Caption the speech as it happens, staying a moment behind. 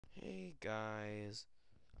Hey guys.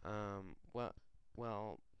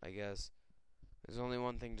 Well, I guess there's only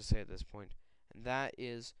one thing to say at this point, and that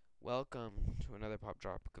is welcome to another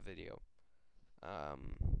Poptropica video.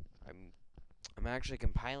 Um, I'm I'm actually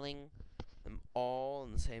compiling them all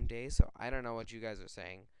in the same day, so I don't know what you guys are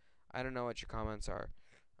saying. I don't know what your comments are.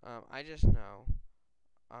 I just know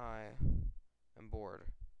I am bored,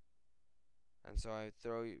 and so I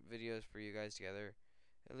throw videos for you guys together,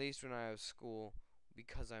 at least when I have school,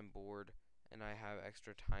 because I'm bored and I have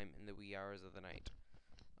extra time in the wee hours of the night.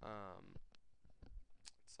 Um,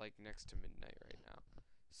 it's like next to midnight right now.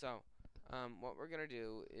 So, what we're gonna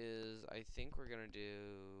do is, I think we're gonna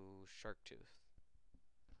do Shark Tooth.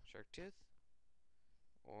 Shark Tooth?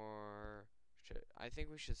 Or, I think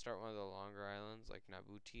we should start one of the longer islands, like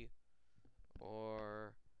Nabuti.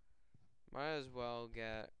 Or, might as well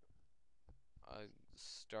get a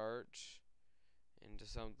start into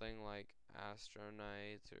something like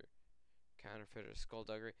Astronites or Counterfeit or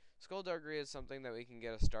Skullduggery. Skullduggery is something that we can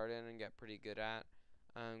get a start in and get pretty good at,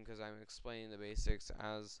 because I'm explaining the basics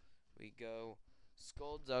as we go.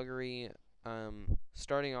 Skullduggery,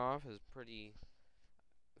 starting off is pretty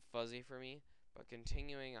fuzzy for me, but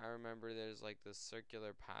continuing, I remember there's like this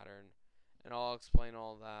circular pattern, and I'll explain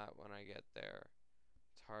all that when I get there.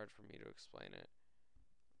 It's hard for me to explain it.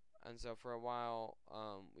 And so for a while,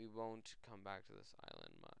 we won't come back to this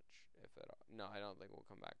island much, if at all. No, I don't think we'll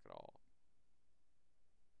come back at all.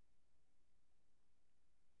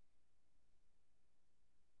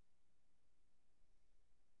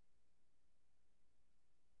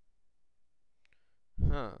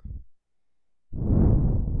 Huh.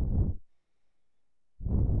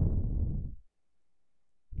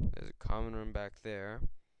 There's a common room back there.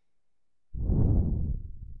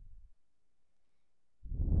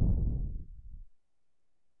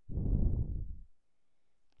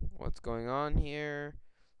 What's going on here?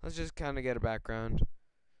 Let's just kind of get a background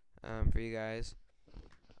for you guys.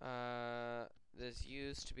 This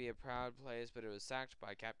used to be a proud place, but it was sacked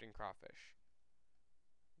by Captain Crawfish.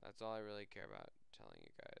 That's all I really care about telling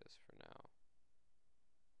you guys for now.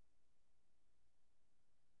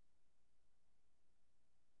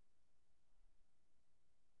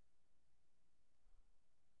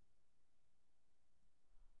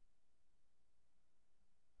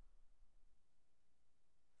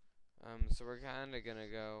 So we're kind of gonna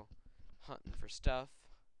go hunting for stuff.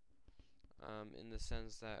 In the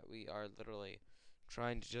sense that we are literally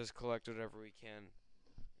trying to just collect whatever we can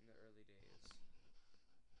in the early days.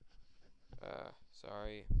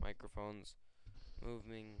 Sorry, microphone's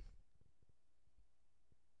moving.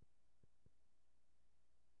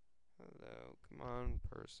 Hello, come on,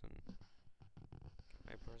 person. Get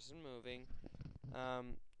my person moving.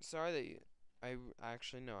 Sorry that you.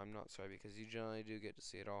 Actually, no, I'm not sorry because you generally do get to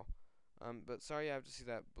see it all. But sorry you have to see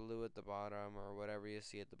that blue at the bottom or whatever you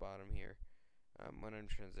see at the bottom here. When I'm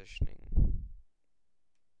transitioning.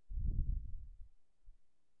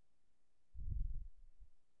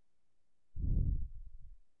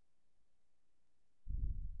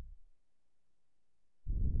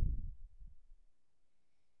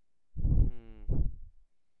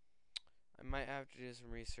 I might have to do some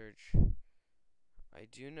research. I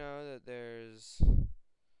do know that there's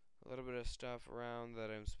a little bit of stuff around that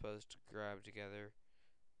I'm supposed to grab together.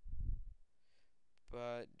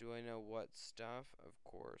 But do I know what stuff? Of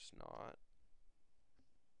course not.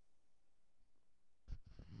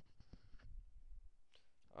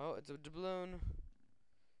 Oh, it's a doubloon.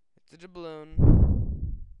 It's a doubloon.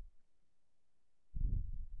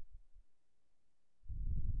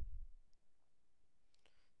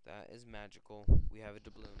 That is magical. We have a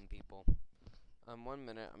doubloon, people. 1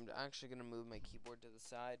 minute. I'm actually gonna move my keyboard to the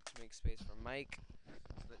side to make space for Mike,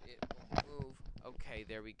 so that it won't move. Okay,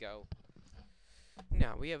 there we go.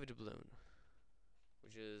 Now we have a doubloon,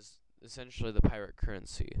 which is essentially the pirate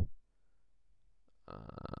currency.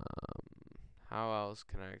 How else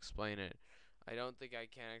can I explain it? I don't think I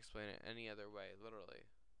can explain it any other way, literally.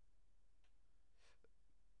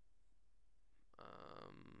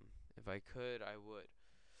 If I could, I would.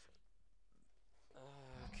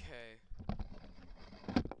 Okay.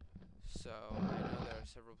 So, I know there are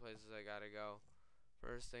several places I gotta go.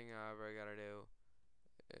 First thing, however, I gotta do,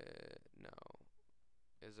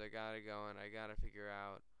 is I gotta go and I gotta figure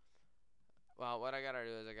out, well, what I gotta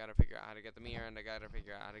do is I gotta figure out how to get the mirror and I gotta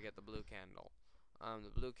figure out how to get the blue candle.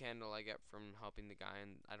 The blue candle I get from helping the guy,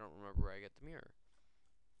 and I don't remember where I get the mirror.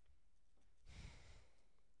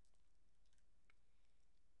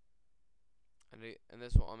 And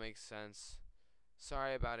this will all make sense.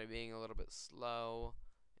 Sorry about it being a little bit slow.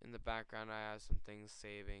 In the background I have some things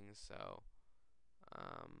saving, so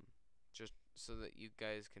just so that you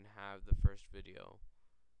guys can have the first video.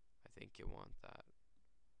 I think you want that.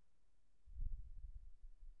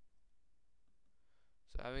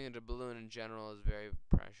 So having a doubloon in general is very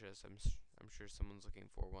precious. I'm sure someone's looking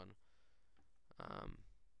for one.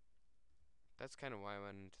 That's kind of why I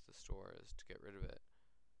went into the store, is to get rid of it.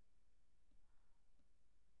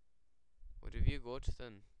 What have you got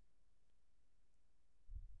then?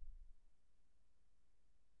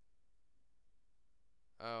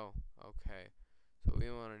 Oh, okay. So what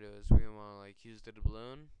we want to do is we want to like use the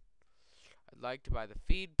doubloon. I'd like to buy the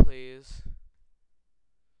feed, please.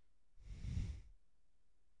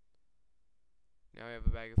 Now we have a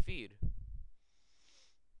bag of feed.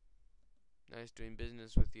 Nice doing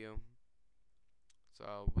business with you.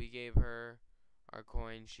 So we gave her our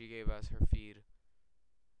coin, she gave us her feed.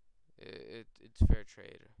 It's fair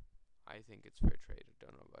trade. I think it's fair trade. I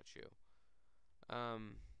don't know about you.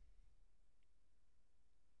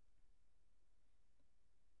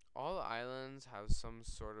 All the islands have some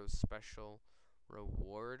sort of special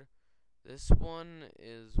reward. This one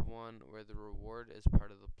is one where the reward is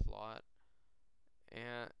part of the plot,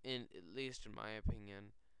 and at least in my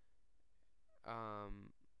opinion.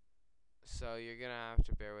 So you're gonna have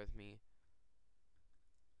to bear with me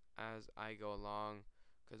as I go along,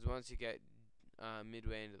 because once you get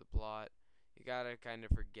midway into the plot, you gotta kind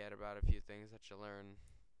of forget about a few things that you learn.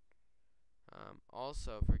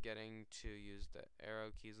 Also, forgetting to use the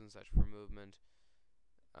arrow keys and such for movement,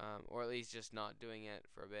 or at least just not doing it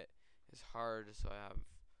for a bit, is hard. So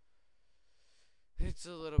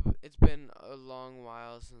it's been a long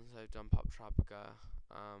while since I've done Poptropica.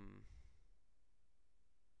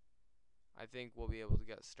 I think we'll be able to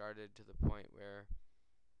get started to the point where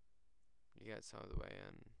you get some of the way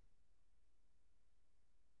in.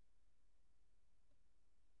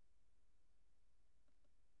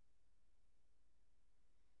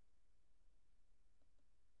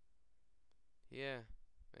 Yeah,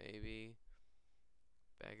 maybe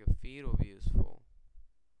bag of feed will be useful.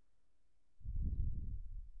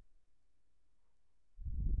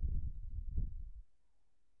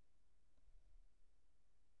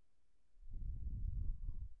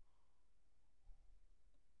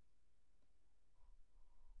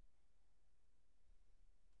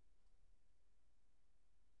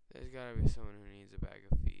 There's gotta be someone who needs a bag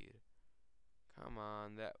of feed. Come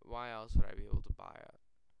on, why else would I be able to buy it?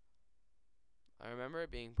 I remember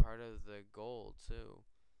it being part of the gold too.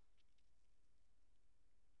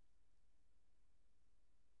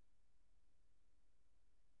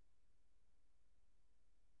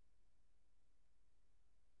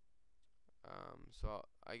 So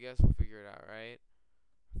I guess we'll figure it out, right?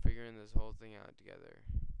 We're figuring this whole thing out together.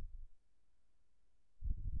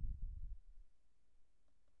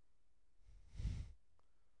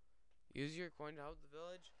 Use your coin to help the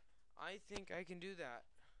village? I think I can do that.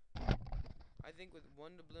 I think with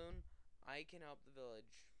one doubloon, I can help the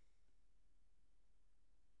village.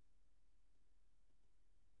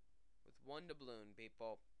 With one doubloon,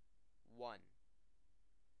 people. One.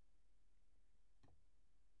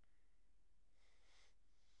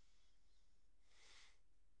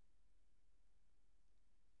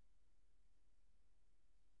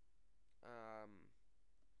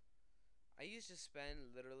 I used to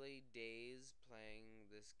spend literally days playing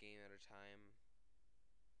this game at a time.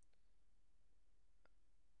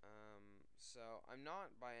 So I'm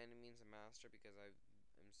not by any means a master because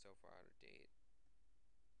I'm so far out of date.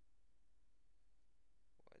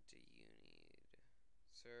 What do you need,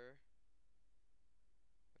 sir?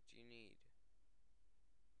 What do you need,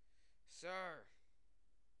 sir?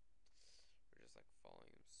 We're just like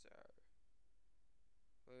following him, sir.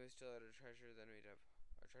 Well, we still had a treasure, then we'd have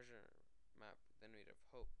a treasure map, then we'd have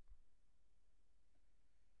hope.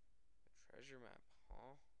 A treasure map,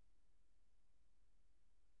 huh?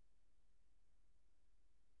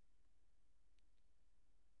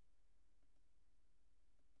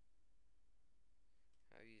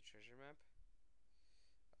 Have you a treasure map?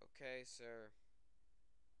 Okay, sir.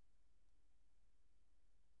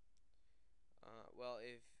 Well,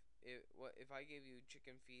 if I gave you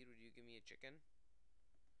chicken feed, would you give me a chicken,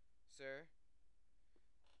 sir?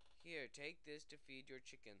 Here, take this to feed your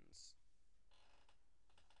chickens.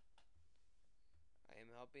 I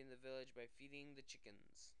am helping the village by feeding the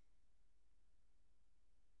chickens.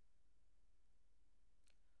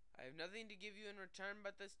 I have nothing to give you in return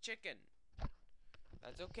but this chicken.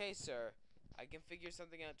 That's okay, sir. I can figure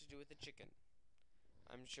something out to do with the chicken.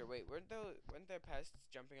 I'm sure. Wait, weren't there pests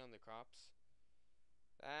jumping on the crops?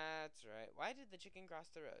 That's right. Why did the chicken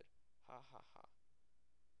cross the road? Ha ha ha.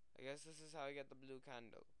 I guess this is how I get the blue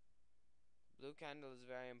candle. Blue candle is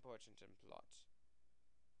very important in plot.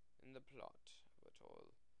 in the plot of it all.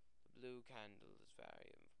 The blue candle is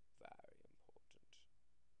very, very important.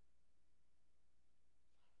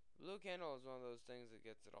 The blue candle is one of those things that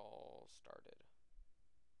gets it all started.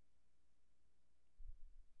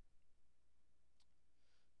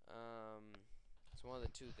 It's one of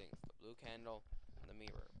the two things, the blue candle and the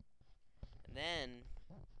mirror. And then,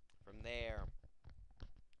 from there,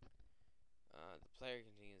 the player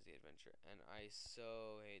continues the adventure. And I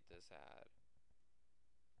so hate this ad.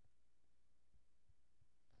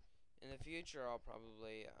 In the future, I'll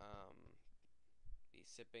probably, be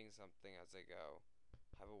sipping something as I go.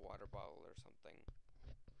 Have a water bottle or something.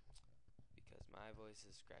 Because my voice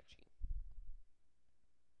is scratchy.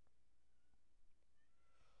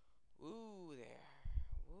 Woo there.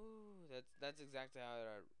 Woo. That's exactly how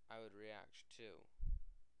I would react too.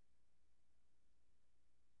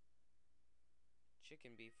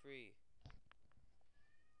 Chicken be free.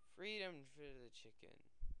 Freedom for the chicken.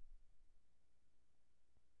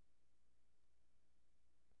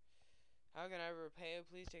 How can I repay you?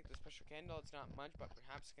 Please take the special candle. It's not much, but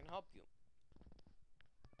perhaps it can help you.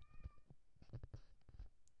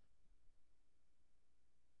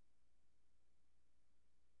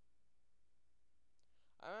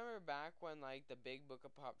 I remember back when like the big book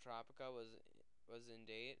of Poptropica was in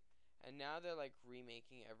date, and now they're like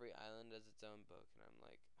remaking every island as its own book, and I'm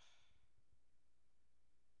like,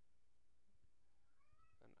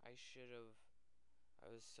 and I should have. I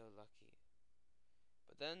was so lucky.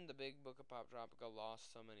 But then the big book of Poptropica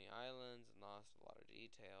lost so many islands and lost a lot of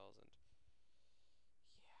details, and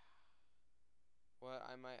yeah. What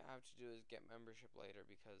I might have to do is get membership later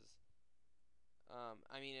because,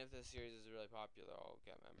 I mean, if this series is really popular, I'll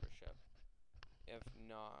get membership. If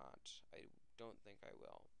not, I don't think I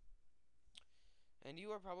will. And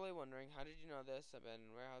you are probably wondering, how did you know this? I've been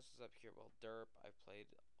in warehouses up here. Well, derp, I've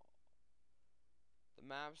played the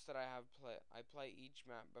maps that I have I play each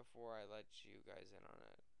map before I let you guys in on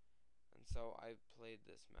it. And so I've played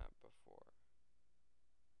this map before.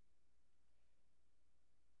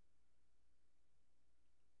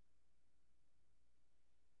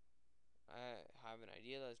 I have an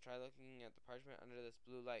idea. Let's try looking at the parchment under this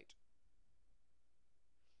blue light.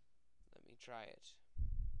 Let me try it.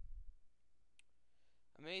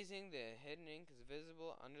 Amazing, the hidden ink is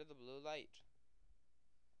visible under the blue light.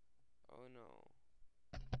 Oh no.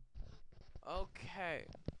 Okay.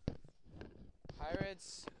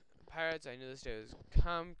 Pirates, I knew this day was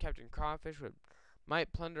come. Captain Crawfish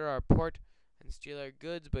might plunder our port and steal our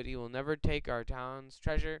goods, but he will never take our town's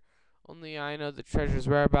treasure. Only I know the treasure's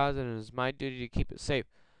whereabouts, and it is my duty to keep it safe.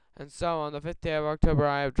 And so, on the 5th day of October,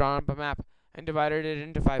 I have drawn up a map and divided it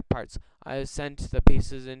into 5 parts. I have sent the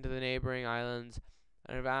pieces into the neighboring islands,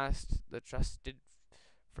 and have asked trusted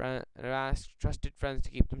friends to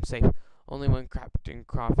keep them safe. Only when Captain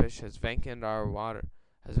Crawfish has vanquished our waters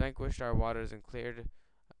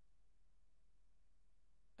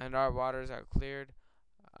and our waters are cleared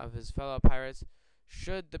of his fellow pirates,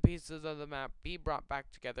 should the pieces of the map be brought back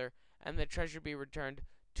together, and the treasure be returned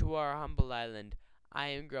to our humble island. I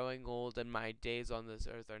am growing old, and my days on this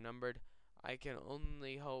earth are numbered. I can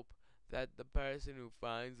only hope that the person who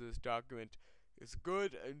finds this document is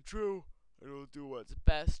good and true, and will do what's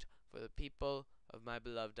best for the people of my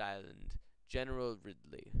beloved island. General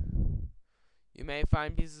Ridley. You may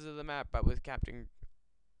find pieces of the map, but with Captain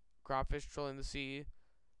Crawfish trolling the sea,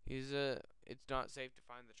 it's not safe to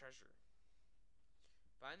find the treasure.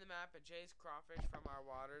 Find the map and chase Crawfish from our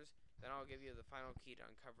waters, then I'll give you the final key to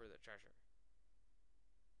uncover the treasure.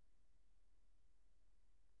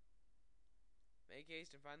 Make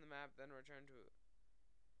haste and find the map, then return it to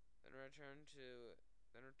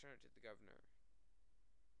the governor.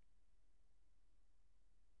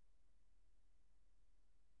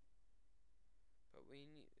 But we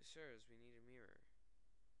need a mirror.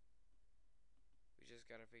 We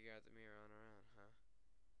just gotta figure out the mirror on our own, huh?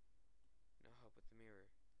 No help with the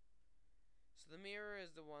mirror. So the mirror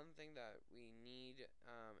is the one thing that we need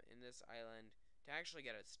in this island to actually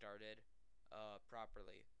get it started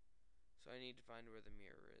properly. So I need to find where the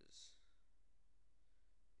mirror is.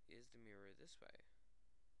 Is the mirror this way?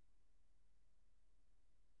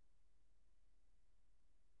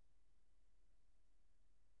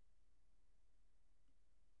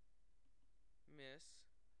 Miss?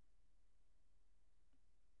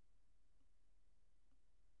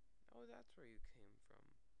 Oh, that's where you came from.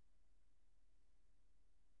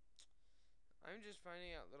 I'm just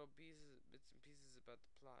finding out little bits and pieces about the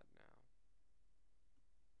plot now.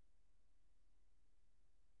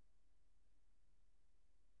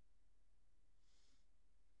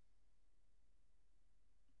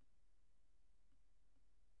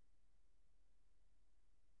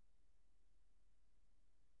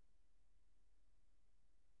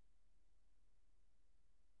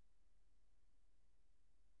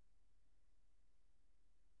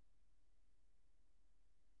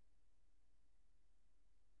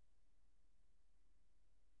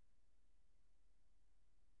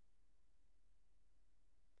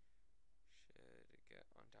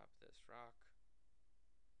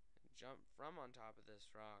 jump from on top of this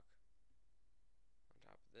rock. On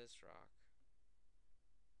top of this rock.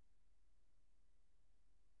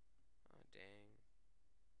 Oh, dang.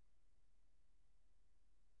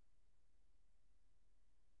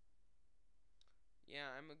 Yeah,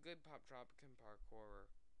 I'm a good Poptropican parkourer.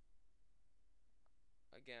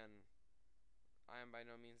 Again, I am by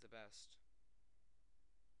no means the best.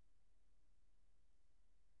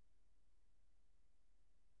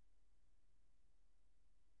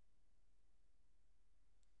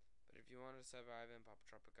 But if you want to survive in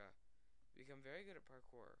Poptropica, become very good at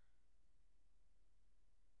parkour.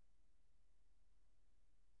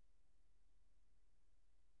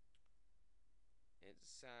 It's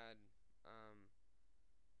sad,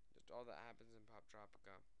 just all that happens in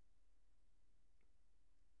Poptropica.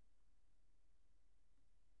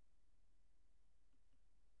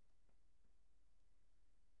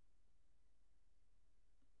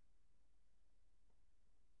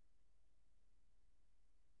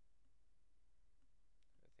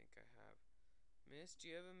 I think I have. Miss, do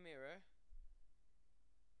you have a mirror?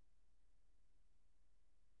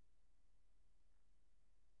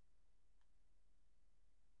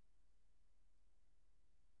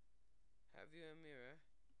 Have you a mirror?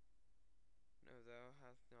 No, thou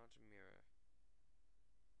hast not a mirror.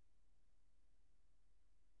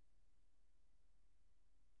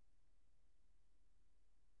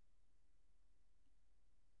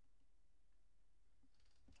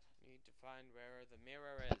 Need to find where the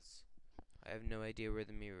mirror is. I have no idea where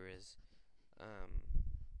the mirror is. I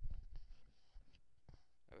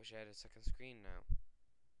wish I had a second screen now.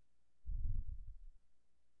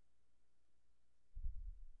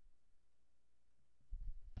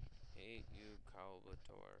 Hate you,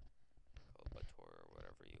 Calbator, or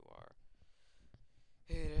whatever you are.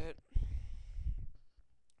 Hate it.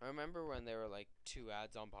 I remember when there were like 2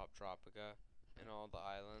 ads on Poptropica and all the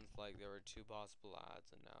islands. Like there were 2 possible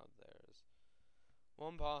ads, and now there's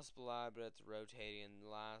 1 possible ad, but it's rotating. And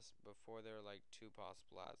before there were like 2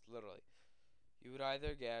 possible ads. Literally, you would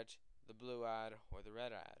either get the blue ad or the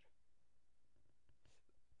red ad.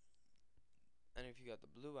 And if you got the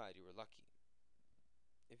blue ad, you were lucky.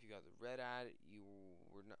 If you got the red ad, you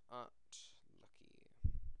were not lucky.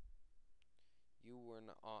 You were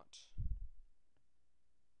not lucky.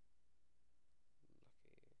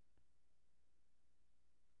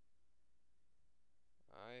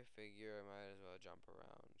 I figure I might as well jump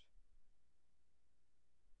around.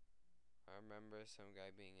 I remember some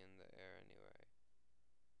guy being in the air anyway.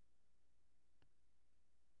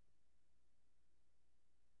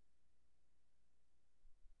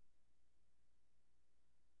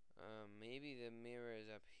 Maybe the mirror is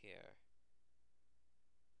up here.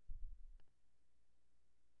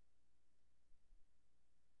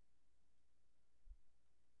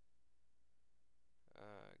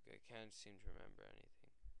 I can't seem to remember anything.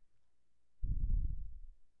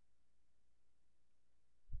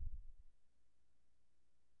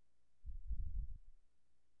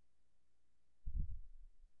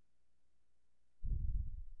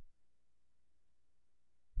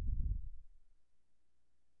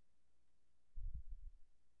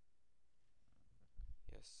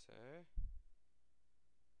 Yes, sir.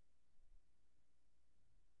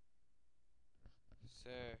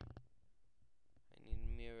 Sir, I need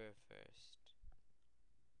a mirror first.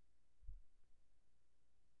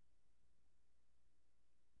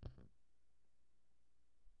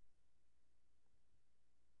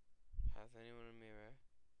 Has anyone a mirror?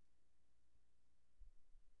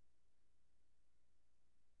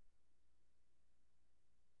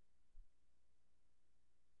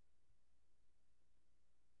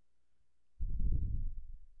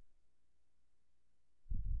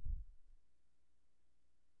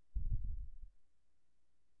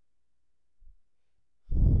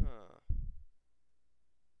 Huh.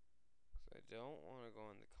 'Cause I don't want to go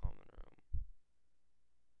in the common room.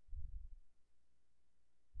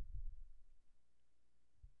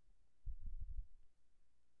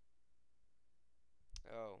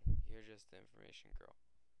 Oh, you're just the information girl.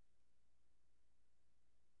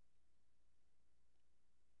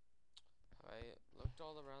 Have I looked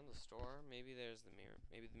all around the store? Maybe there's the mirror.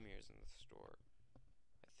 Maybe the mirror's in the store.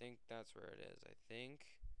 I think that's where it is. I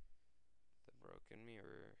think the broken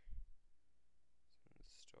mirror is in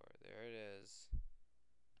the store. There it is.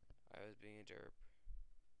 I was being a derp.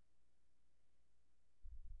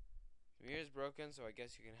 The mirror's broken, so I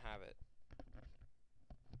guess you can have it.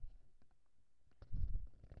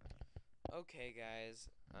 Okay, guys.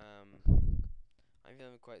 I'm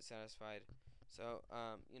feeling quite satisfied. So,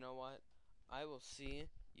 you know what? I will see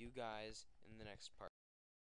you guys in the next part.